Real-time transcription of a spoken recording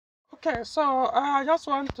Okay, so I just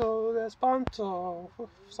want to respond to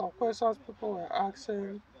some questions people were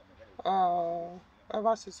asking uh,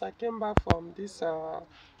 ever since I came back from this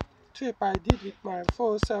trip I did with my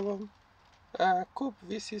 407 Coupe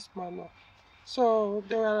V6 manual. So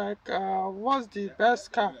they were like, what's the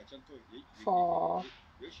best car for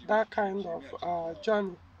that kind of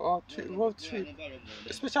journey or road trip,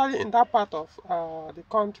 especially in that part of the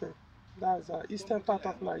country, that's the eastern part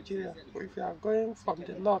of Nigeria, if you are going from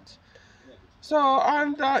the north. So,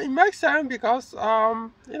 and it makes sense because,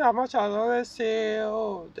 in as much as I always say,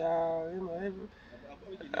 oh,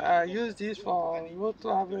 use this for road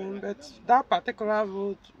traveling, but that particular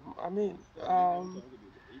route, I mean,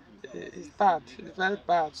 is bad. It's very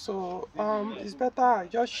bad. So, it's better I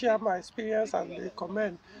just share my experience and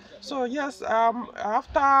recommend. So, yes,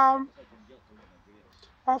 after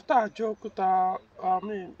Ajokuta, I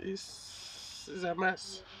mean, it's a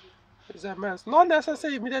mess. It's a mess. Not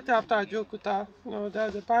necessarily immediately after Ajokuta. You know,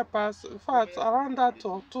 there's a bypass. In fact, around that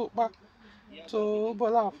to back to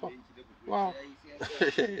Bolafo. Wow.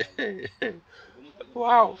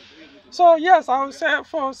 Wow. So yes, I would say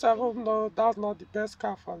 407. No, that's not the best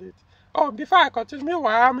car for it. Oh, before I continue,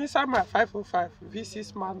 meanwhile, I'm inside my 505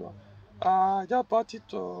 V6 manual. I just bought it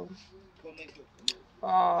to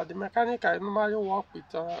the mechanic I normally work with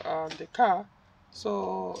the car.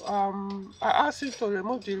 So I asked him to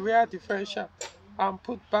remove the rear differential and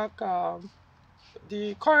put back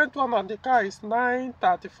the current one on the car is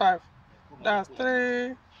 935. That's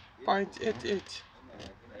 3.88.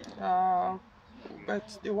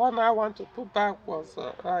 But the one I want to put back was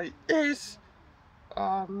is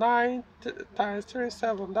 9 times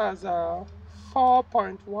 37. That's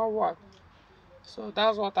 4.11. So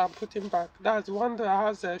that's what I'm putting back. That's the one that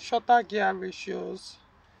has shorter gear ratios.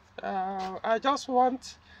 I just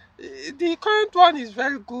want the current one is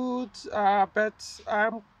very good, but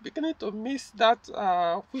I'm beginning to miss that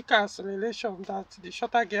quicker acceleration that the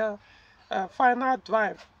shorter gear final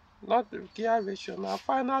drive, not the gear ratio. Now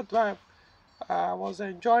final drive I was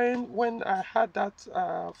enjoying when I had that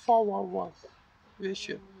 411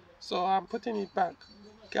 ratio. So I'm putting it back.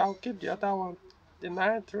 Okay, I'll keep the other one, the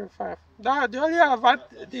 935. That the only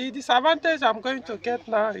the disadvantage I'm going to get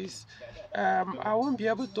now is I won't be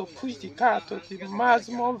able to push the car to the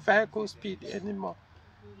maximum vehicle speed anymore.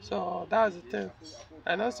 So that's the thing.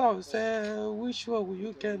 And also I would say, which way will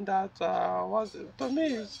you get that? Was to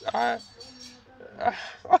me, uh,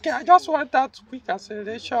 okay, I just want that quick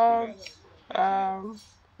acceleration. Um,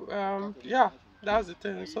 yeah, that's the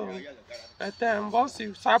thing. So, but then once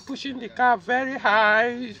you start pushing the car very high,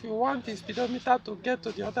 if you want the speedometer to get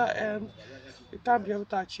to the other end, you can't be able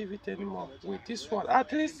to achieve it anymore with this one.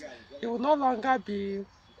 At least it will no longer be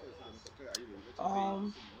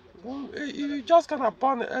um you just gonna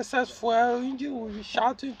burn excess fuel, engine will be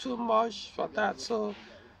shouting too much for that. So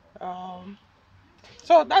um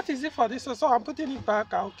so that is it for this one. So I'm putting it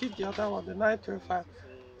back. I'll keep the other one, the 935,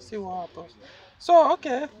 see what happens. So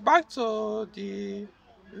okay, back to the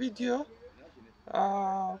video.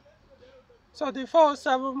 uh so the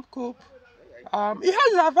 407 coupe, it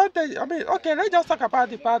has an advantage. I mean, okay, let's just talk about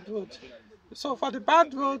the bad road. So for the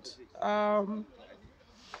bad road,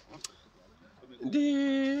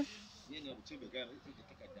 the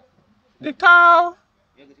the car,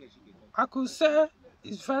 I could say,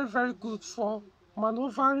 is very very good for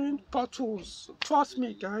maneuvering potholes. Trust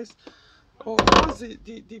me, guys. Oh, that's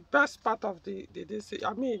the best part of the this.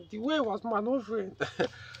 I mean, the way it was maneuvering.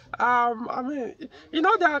 I mean, you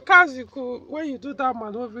know, there are cars you could, when you do that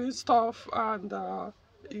maneuvering stuff, and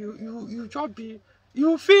you just be,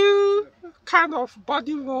 you feel kind of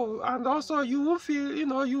body roll, and also you will feel, you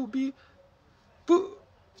know, you'll be pu-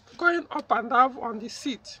 going up and down on the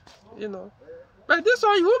seat, you know. But this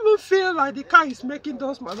one, you won't even feel like the car is making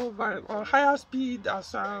those maneuvers on higher speed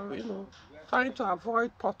as, you know, trying to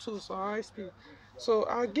avoid potholes or high speed. So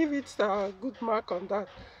I'll give it a good mark on that.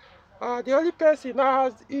 The only person now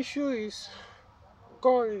has issue is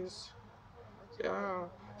goings. Yeah.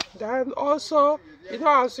 Then also, you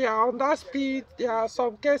know, as you are on that speed, there are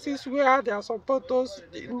some cases where there are some potholes.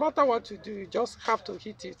 No matter what you do, you just have to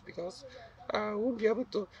hit it because won't be able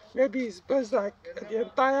to. Maybe it's based like the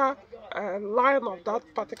entire line of that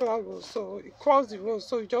particular road, so it crossed the road,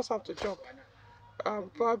 so you just have to jump.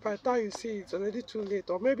 But by the time you see, it's already too late.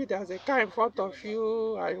 Or maybe there's a car in front of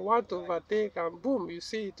you and you want to overtake, and boom, you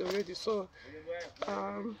see it already. So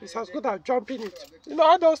it's as good as jumping it. You know,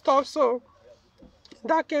 all those stuff. So in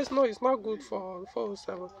that case, no, it's not good for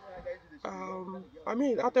 407. I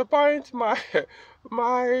mean, at the point, my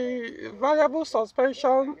my variable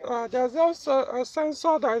suspension, there's also a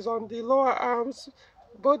sensor that is on the lower arms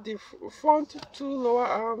both the front two lower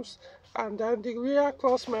arms and then the rear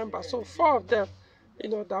cross member. So 4 of them, you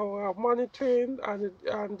know, that were monitoring, and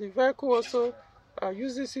the vehicle also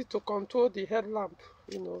uses it to control the headlamp.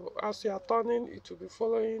 You know, as you are turning, it will be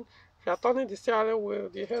following. If you are turning the steering wheel,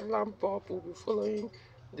 the headlamp bulb will be following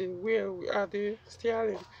the wheel, the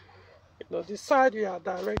steering. You know, the side we are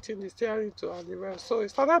directing the steering to and the rest. So it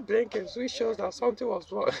started blinking, which shows that something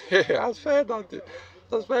was wrong. I failed on the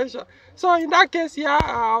suspension. So in that case, yeah,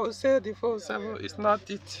 I would say the 407 is not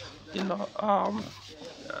it. You know,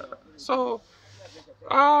 so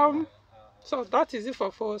um so that is it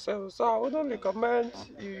for 407. So I wouldn't recommend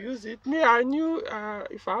you use it. Me, I knew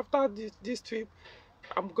if after this trip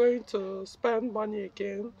I'm going to spend money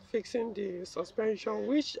again fixing the suspension,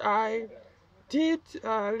 which I did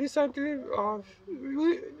recently,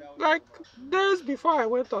 like days before I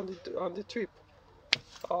went on the trip,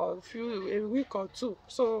 a week or two.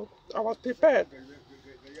 So I was prepared.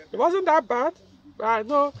 It wasn't that bad, but I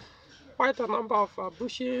know quite a number of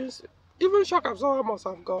bushings. Even shock absorber must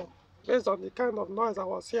have gone based on the kind of noise I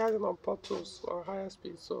was hearing on potholes or higher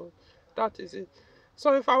speed. So that is it.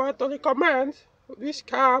 So if I were to recommend which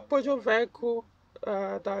car, Peugeot vehicle,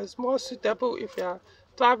 that is more suitable if you are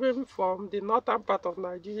traveling from the northern part of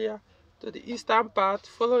Nigeria to the eastern part,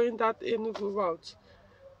 following that Enugu route,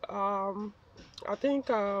 I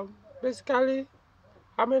think basically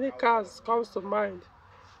how many cars comes to mind?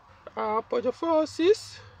 Peugeot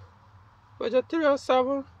 406, Peugeot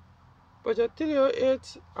 307, Peugeot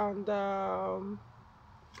 308, and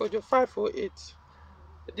Peugeot 508.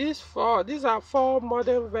 These are 4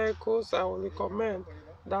 modern vehicles I will recommend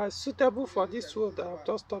that are suitable for this road that I've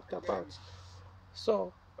just talked about.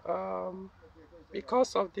 So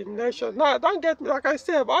because of the nation, now don't get me, like I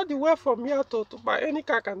said, all the way from here to buy any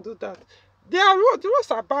car can do that. The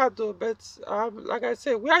roads are bad though, but like I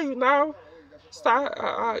said, where you now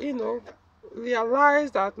start you know,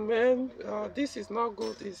 realize that, man, this is not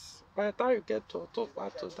good, is by the time you get to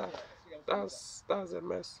back to that, that's a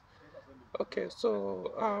mess. Okay,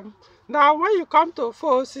 so now when you come to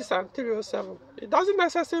 406 and 307, it doesn't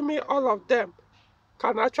necessarily mean all of them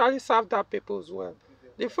can actually serve that purpose well.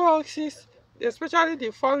 The 406, especially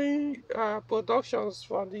the foreign productions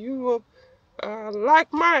from the Europe,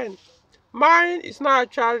 like mine is not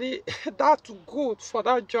actually that good for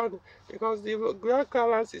that journey because the ground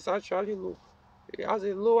clearance is actually low. It has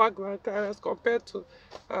a lower ground clearance compared to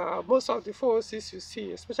most of the 406 you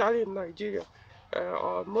see, especially in Nigeria,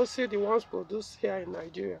 or mostly the ones produced here in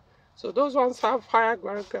Nigeria. So those ones have higher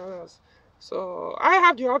ground clearance. So I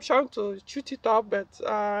have the option to shoot it up, but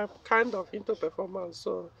I'm kind of into performance.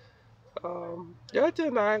 So the other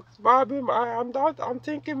thing I'm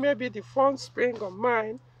thinking maybe the front spring of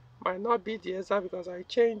mine might not be the exact because I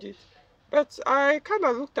changed it. But I kind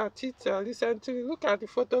of looked at it recently. Look at the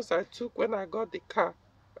photos I took when I got the car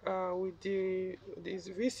with these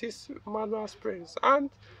V6 manual springs, and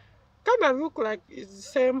kind of look like it's the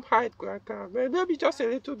same height car, maybe just a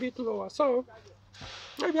little bit lower. So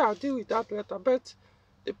maybe I'll deal with that later. But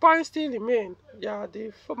the point still remain. Yeah,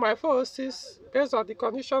 for my 406, based on the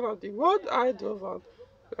condition of the road I drove on,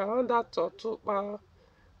 around that to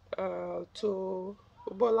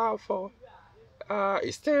Ubola for,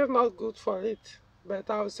 it's still not good for it. But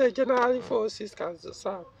I would say generally 406 can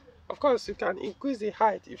serve. Of course, you can increase the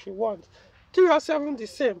height if you want. 307 the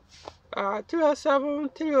same. 307,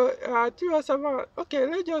 okay,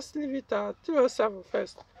 let's just leave it at 307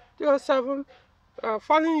 first. 307,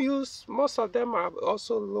 foreign use, most of them are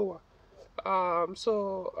also lower.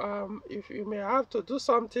 If you may have to do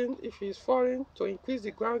something, if it's foreign, to increase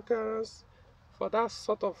the ground clearance for that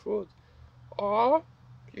sort of road, or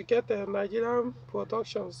you get the Nigerian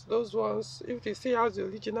productions, those ones, if they still has the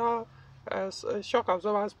original shock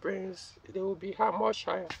absorber springs, they will be much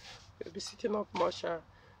higher. They'll be sitting up much higher.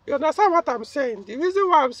 You understand what I'm saying? The reason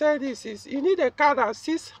why I'm saying this is you need a car that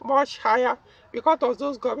sits much higher because of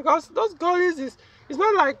those gullies. Because those gullies it's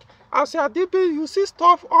not like as you are dipping, you see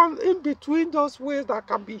stuff on in between those ways that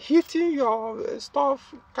can be hitting your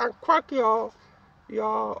stuff, can crack your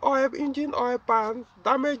engine oil pan,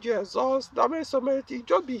 damage your exhaust, damage so many things,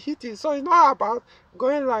 just be hitting. So it's not about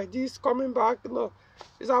going like this, coming back. No,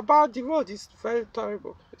 it's about the road is very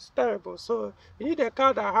terrible. It's terrible. So you need a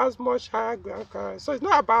car that has much higher ground clearance. So it's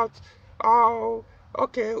not about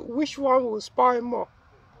okay, which one will spoil more.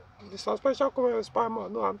 The suspension will spoil more.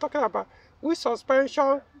 No, I'm talking about which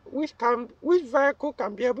suspension, which vehicle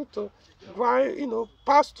can be able to grind,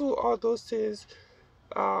 pass through all those things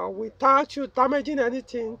without you damaging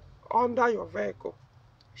anything under your vehicle,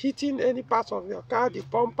 hitting any part of your car, the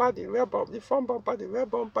bumper, the rear bumper, the front bumper, the rear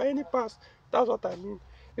bumper, any parts. That's what I mean.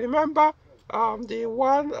 Remember, the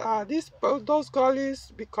one those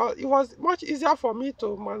gullies, because it was much easier for me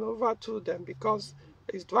to maneuver through them because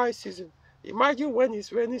it's dry season. Imagine when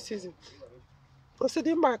it's rainy season.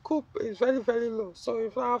 Considering my coupe is very low, so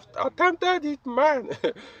if I've attempted it, man,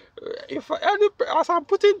 if any as I'm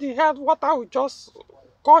putting the head, water will just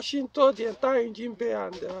gush into the entire engine bay,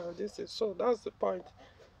 and this is so that's the point.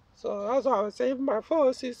 So that's why I was saying my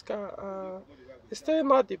 406 car is still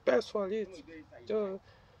not the best for it. So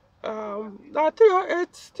now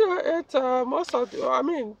 308, most of the, I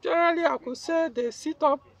mean, generally I could say they sit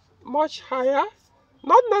up much higher.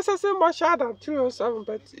 Not necessarily much higher than 307,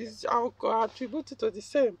 but it's, I'll attribute it to the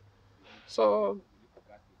same. So,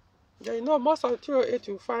 yeah, you know, most of the 308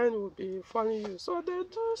 you find will be funny use. So they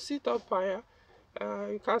do sit up higher.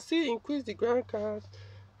 You can see increase the ground card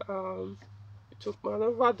to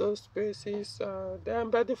maneuver those spaces. Then,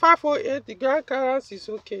 but the 508, the ground clearance is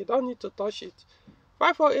okay. You don't need to touch it.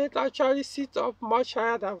 508 actually sits up much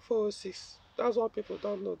higher than 406. That's what people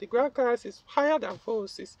don't know. The ground clearance is higher than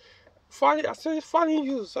 406. Foreign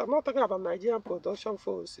use. I'm not talking about Nigerian production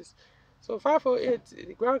 406. So 508,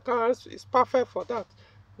 the ground clearance is perfect for that.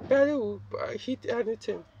 Barely will hit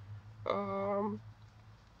anything.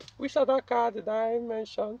 Which other car did I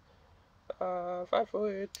mention?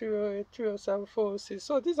 508, 308, 307, 406.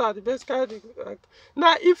 So these are the best cars.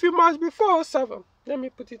 Now, if you must be 407, let me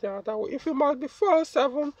put it another way. If you must be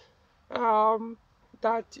 407,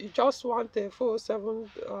 that you just want a 407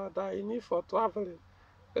 that you need for traveling,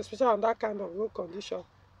 especially on that kind of road condition,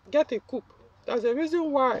 get a coupe. There's a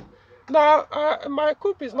reason why. Now, my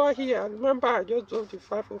coupe is not here. Remember, I just drove the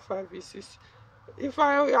 505 V6. If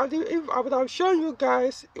I would have shown you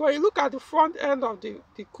guys, when you look at the front end of the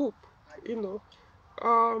coupe, you know,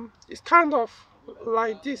 it's kind of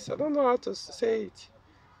like this. I don't know how to say it.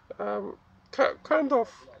 Kind of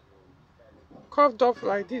curved up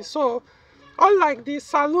like this. So unlike the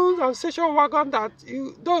saloon and station wagon, that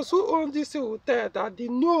those who own this will tell that the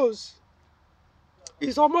nose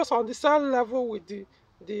is almost on the same level with the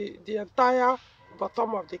entire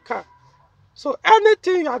bottom of the car. So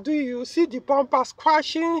anything you are doing, you see the bumpers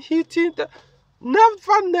crashing, hitting.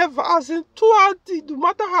 Never, as in throughout no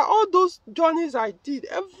matter how all those journeys I did,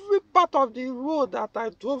 every part of the road that I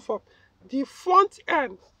drove up, the front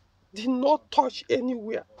end did not touch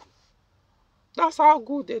anywhere. That's how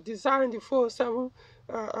good they designed the 407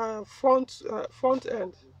 front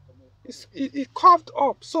end. It curved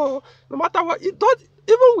up, so no matter what, it don't,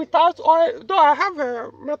 even without oil, though I have a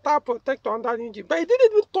metal protector on that engine, but it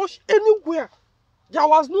didn't even touch anywhere. There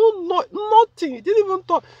was nothing. It didn't even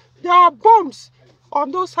touch. There are bumps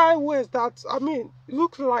on those highways that, I mean,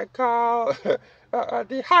 look like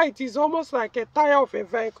the height is almost like a tire of a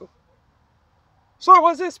vehicle. So I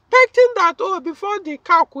was expecting that, oh, before the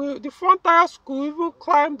front tires could even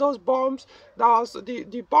climb those bumps,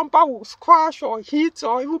 the bumper would crash or hit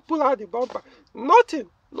or even pull out the bumper. Nothing,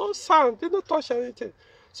 no sound, didn't touch anything.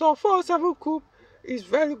 So 407 coupe is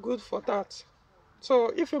very good for that.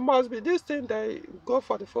 So if it must be this thing, then go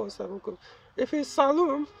for the 407 coupe. If it's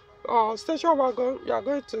saloon or station wagon, you are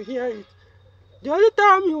going to hear it. The only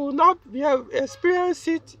time you will not be experience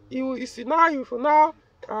it is now if you now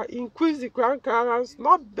increase the ground clearance,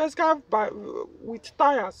 not basically with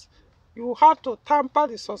tires. You have to tamper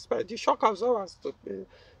the shock absorbers.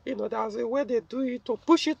 You know, there's a way they do it to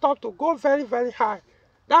push it up to go very high.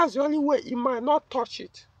 That's the only way you might not touch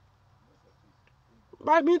it.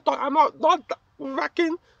 I mean, I'm not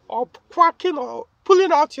wrecking or cracking or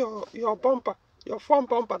pulling out your bumper, your front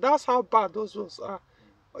bumper. That's how bad those roads are.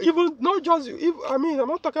 Even not just I mean, I'm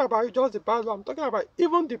not talking about just the bad one. I'm talking about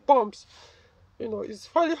even the bumps. You know, it's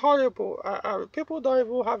very horrible. People don't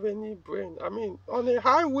even have any brain. I mean, on a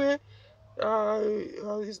highway,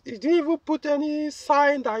 it didn't even put any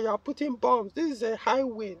sign that you are putting bombs. This is a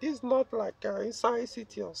highway. This is not like inside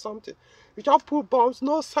city or something. You just put bombs,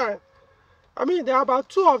 no sign. I mean, there are about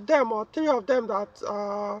 2 of them or 3 of them that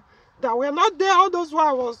were not there. All those while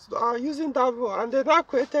I was using that road, and they now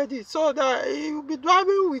created it so that you'll be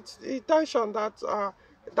driving with intention that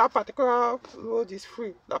that particular road is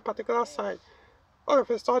free, that particular side. All of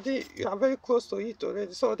a sudden, you are very close to it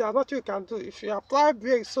already. So there's nothing you can do. If you apply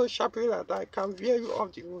brakes so sharply like that, it can veer you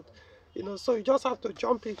off the road. You know, so you just have to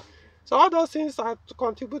jump in. So all those things have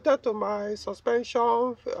contributed to my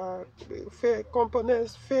suspension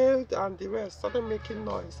components failed, and the rest started making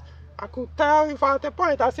noise. I could tell if at a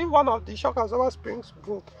point I see one of the shock absorber springs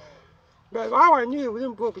broke. But how I knew it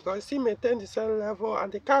wouldn't broke, because it still maintained the same level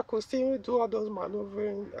and the car could still do all those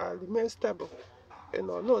maneuvering and remain stable. You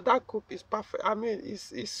know, no, that coupe is perfect. I mean,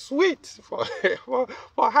 it's sweet for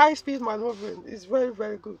for high speed maneuvering. It's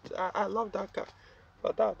very good. I love that car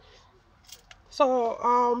for that.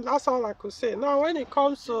 So that's all I could say. Now when it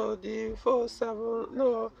comes to the 407,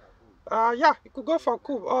 no, yeah, you could go for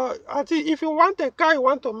coupe. Or I think if you want a car you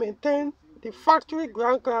want to maintain the factory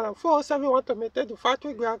ground clearance, 407 you want to maintain the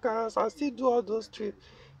factory ground clearance and still do all those trips,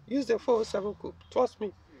 use the 407 coupe. Trust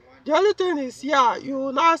me. The only thing is, yeah, you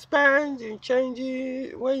will not spend in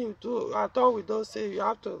changing when you are done with those things. You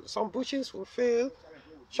have to, some bushings will fail,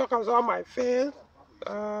 shock absorber might fail,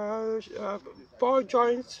 ball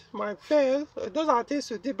joints might fail. Those are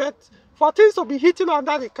things you do. But for things to be hitting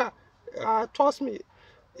under the car, trust me,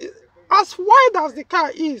 as wide as the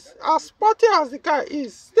car is, as sporty as the car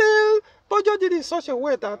is, still Peugeot did it in such a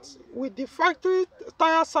way that with the factory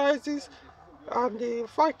tire sizes and the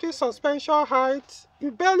factory suspension height,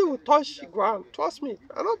 you barely will touch the ground. Trust me.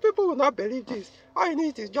 I know people will not believe this. All you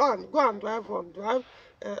need is go and drive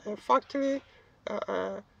a factory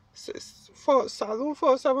for saloon,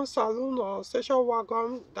 407 saloon or station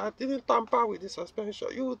wagon that didn't tamper with the suspension.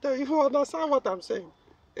 You understand what I'm saying.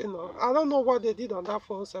 You know, I don't know what they did on that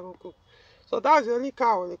 407 coupe. So that's the only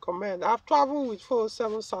car I would recommend. I've traveled with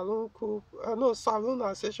 407 saloon coupe, no, saloon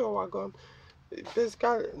and station wagon.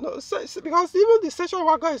 Basically, no, because even the station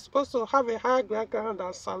wagon is supposed to have a higher ground clearance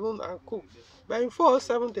than saloon and coupe, but in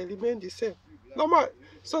 407 they remain the same.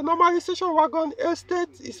 So normally station wagon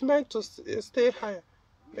estate is meant to stay higher,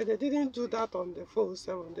 but they didn't do that on the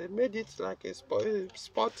 407. They made it like a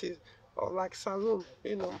sporty or like saloon,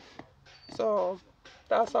 you know. So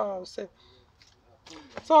that's how I'll say.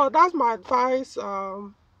 So that's my advice.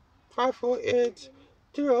 508,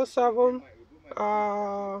 307,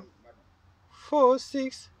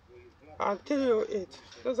 406 and 308.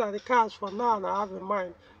 Those are the cars for now and I have in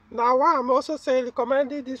mind. Now why I'm also saying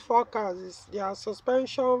recommending these 4 cars is their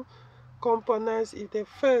suspension components. If they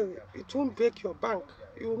fail, it won't break your bank.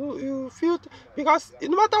 You feel, because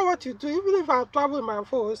no matter what you do, even if I travel in my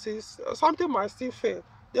 406, something might still fail.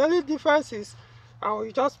 The only difference is I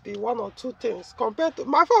will just be 1 or 2 things compared to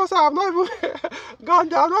my 406. I've not even gone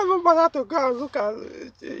there. I'm not even bothered to go and look at,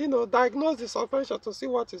 you know, diagnose the suspension to see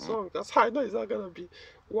what is wrong, because I know it's not going to be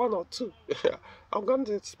 1 or 2. I'm going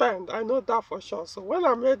to spend, I know that for sure. So when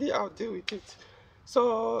I'm ready, I'll deal with it.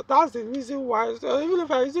 So that's the reason why. So even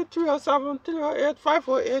if I use it 307, 308,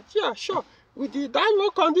 508, yeah, sure. With the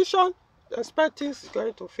download condition, expect things is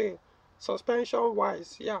going to fail. Suspension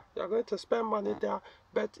wise, yeah, you're going to spend money there,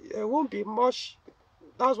 but it won't be much.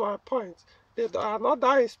 That's my point. They are not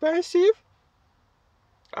that expensive,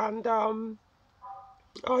 and they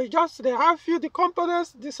have few the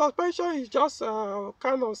components. The suspension is just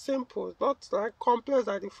kind of simple, not like complex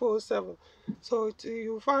like the 407. So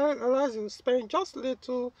you find unless you spend just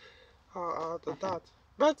little to that.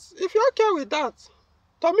 But if you're okay with that,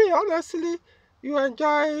 to me honestly, you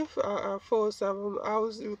enjoy 407. I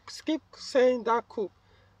will keep saying that coupe.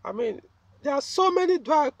 I mean, there are so many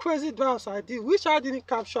crazy drives I did, which I didn't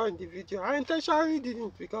capture in the video. I intentionally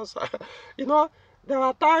didn't, because you know, there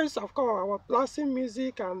are times, of course, I was blasting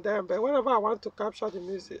music and then, but whenever I want to capture the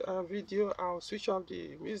music video, I'll switch off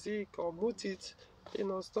the music or mute it, you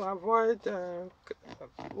know, to avoid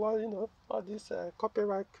well, you know, all this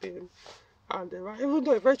copyright claim. And even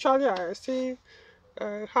though eventually I still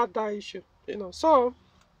had that issue, you know. So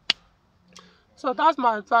that's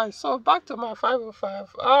my advice. So back to my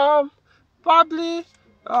 505. Probably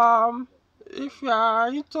if you are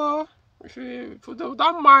into, if you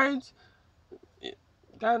don't mind,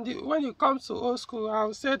 then when you come to old school, I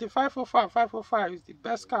would say the 505 is the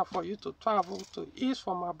best car for you to travel to east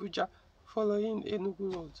from Abuja following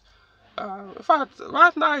Enugu road. In fact,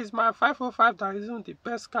 right now is my 505 that isn't the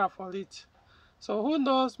best car for it. So who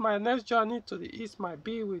knows, my next journey to the east might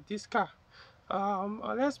be with this car.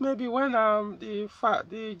 Unless maybe when the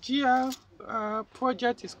GL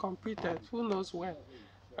project is completed, who knows when.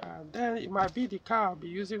 Then it might be the car I'll be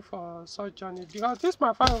using for such journey, because this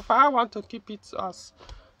my 505, I want to keep it as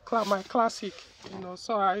my classic, you know.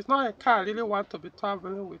 So it's not a car I really want to be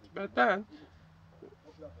traveling with, but then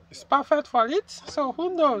it's perfect for it. So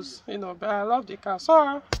who knows, you know. But I love the car.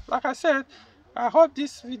 So like I said, I hope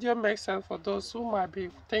this video makes sense for those who might be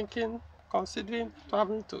considering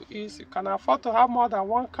traveling to east. You can afford to have more than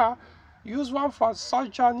 1 car. Use one for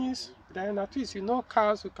such journeys, then at least you know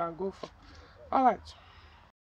cars you can go for. All right.